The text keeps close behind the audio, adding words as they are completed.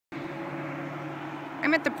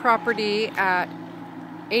I'm at the property at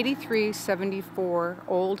 8374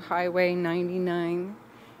 Old Highway 99,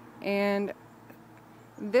 and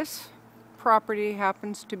this property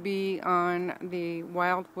happens to be on the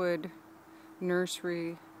Wildwood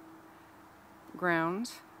Nursery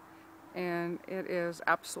grounds, and it is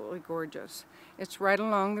absolutely gorgeous. It's right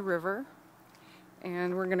along the river,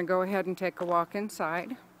 and we're going to go ahead and take a walk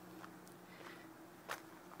inside.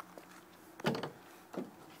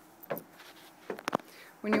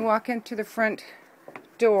 When you walk into the front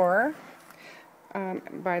door,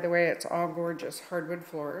 by the way, it's all gorgeous hardwood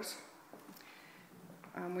floors.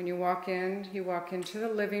 When you walk into the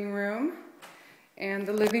living room, and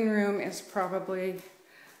the living room is probably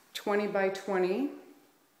 20 by 20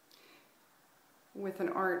 with an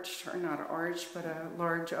arch, or not an arch, but a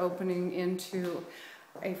large opening into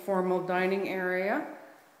a formal dining area.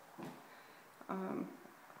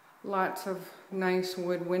 Lots of nice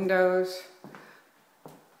wood windows.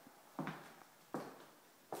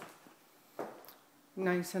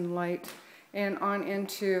 Nice and light, and on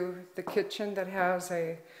into the kitchen that has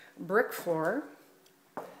a brick floor,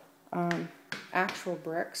 actual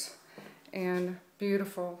bricks, and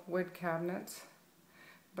beautiful wood cabinets.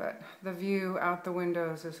 But the view out the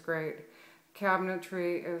windows is great.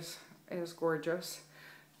 Cabinetry is gorgeous.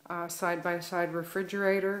 Side-by-side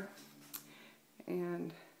refrigerator,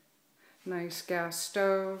 and nice gas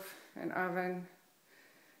stove and oven.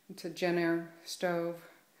 It's a Jenner stove.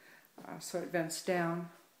 So it vents down,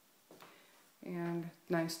 and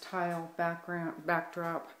nice tile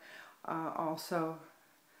backdrop, also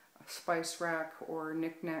a spice rack or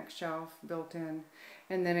knick-knack shelf built in,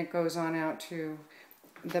 and then it goes on out to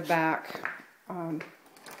the back,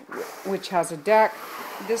 which has a deck.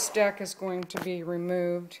 This deck is going to be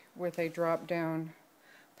removed with a drop-down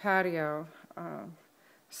patio,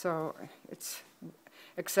 so it's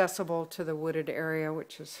accessible to the wooded area,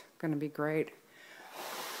 which is going to be great.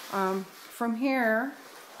 From here,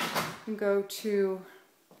 you go to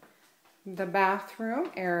the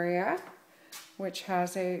bathroom area, which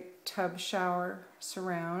has a tub shower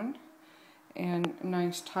surround and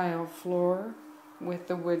nice tile floor with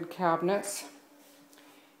the wood cabinets,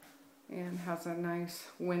 and has a nice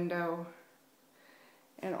window.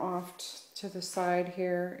 And off to the side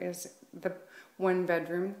here is the one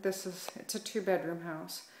bedroom. It's a two-bedroom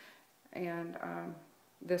house, and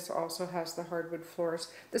this also has the hardwood floors.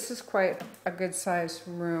 This is quite a good sized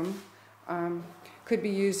room. Could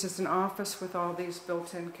be used as an office with all these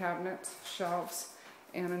built-in cabinets, shelves,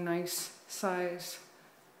 and a nice size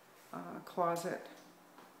closet,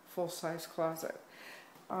 full-size closet.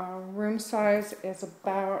 Room size is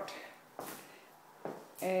about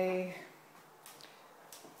a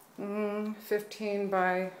 15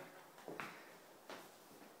 by,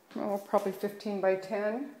 probably 15 by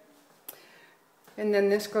 10. And then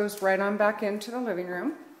this goes right on back into the living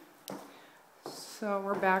room. So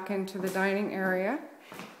we're back into the dining area.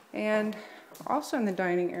 And also in the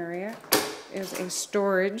dining area is a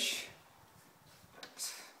storage.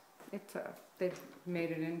 They've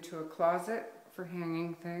made it into a closet for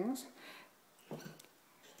hanging things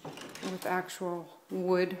with actual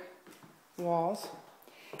wood walls.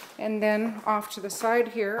 And then off to the side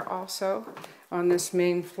here, also on this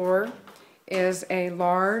main floor, is a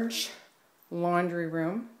large laundry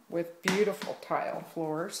room with beautiful tile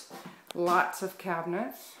floors, lots of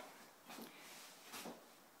cabinets,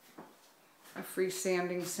 a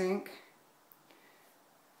freestanding sink,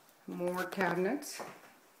 more cabinets,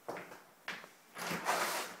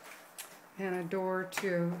 and a door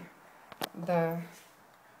to the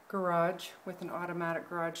garage with an automatic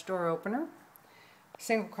garage door opener,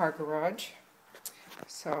 single car garage.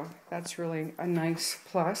 So that's really a nice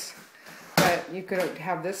plus. But you could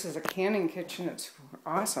have this as a canning kitchen. It's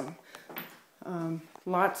awesome.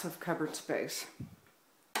 Lots of cupboard space.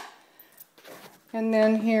 And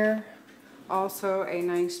then here, also a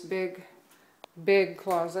nice big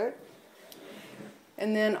closet.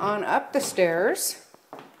 And then on up the stairs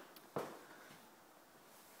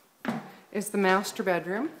is the master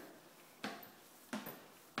bedroom.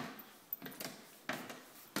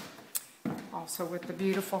 Also with the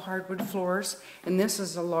beautiful hardwood floors, and this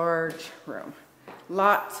is a large room.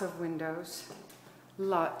 Lots of windows,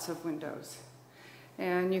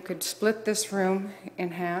 and you could split this room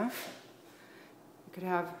in half. You could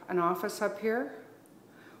have an office up here,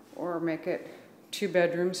 or make it 2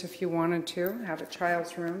 bedrooms if you wanted to, have a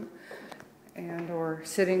child's room, and or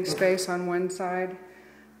sitting space on one side,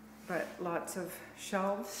 but lots of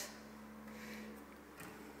shelves.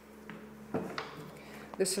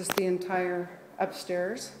 This is the entire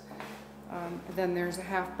upstairs. Then there's a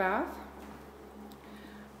half bath.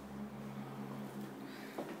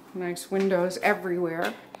 Nice windows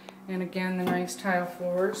everywhere. And again, the nice tile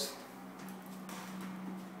floors.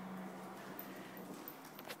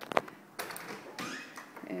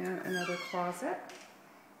 And another closet.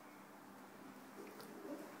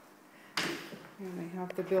 And they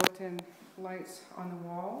have the built-in lights on the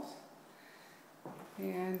walls.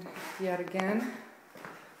 And yet again,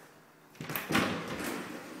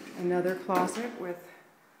 another closet with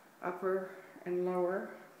upper and lower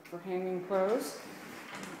for hanging clothes.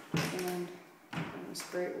 And this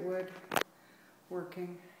great wood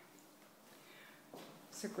working.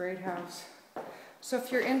 It's a great house. So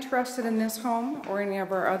if you're interested in this home or any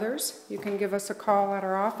of our others, you can give us a call at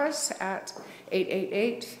our office at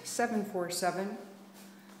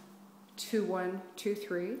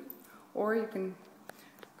 888-747-2123, or you can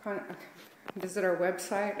visit our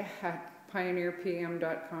website at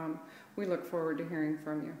pioneerpm.com. We look forward to hearing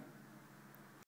from you.